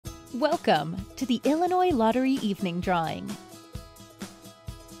Welcome to the Illinois Lottery Evening Drawing.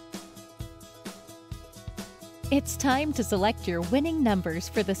 It's time to select your winning numbers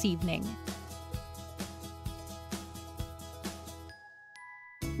for this evening.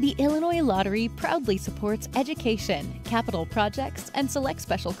 The Illinois Lottery proudly supports education, capital projects, and select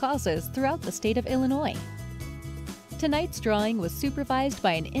special causes throughout the state of Illinois. Tonight's drawing was supervised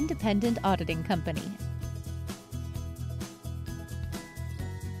by an independent auditing company.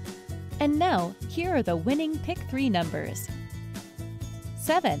 And now, here are the winning Pick 3 numbers.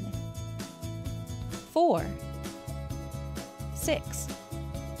 7, 4, 6,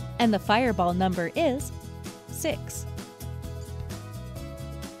 and the fireball number is 6.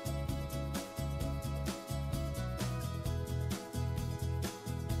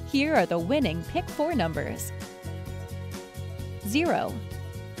 Here are the winning Pick 4 numbers. 0,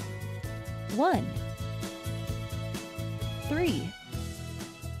 1, 3,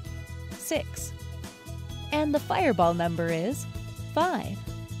 6, and the fireball number is 5.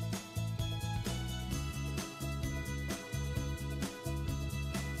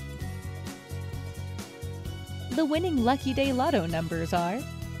 The winning Lucky Day Lotto numbers are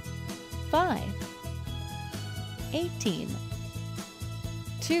 5, 18,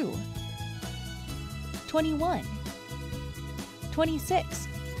 2, 21, 26.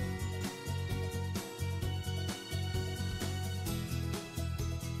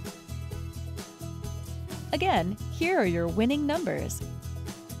 Again, here are your winning numbers.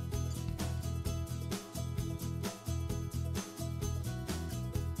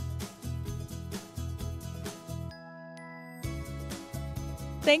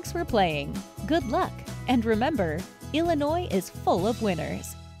 Thanks for playing. Good luck, and remember, Illinois is full of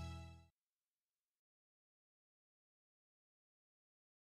winners.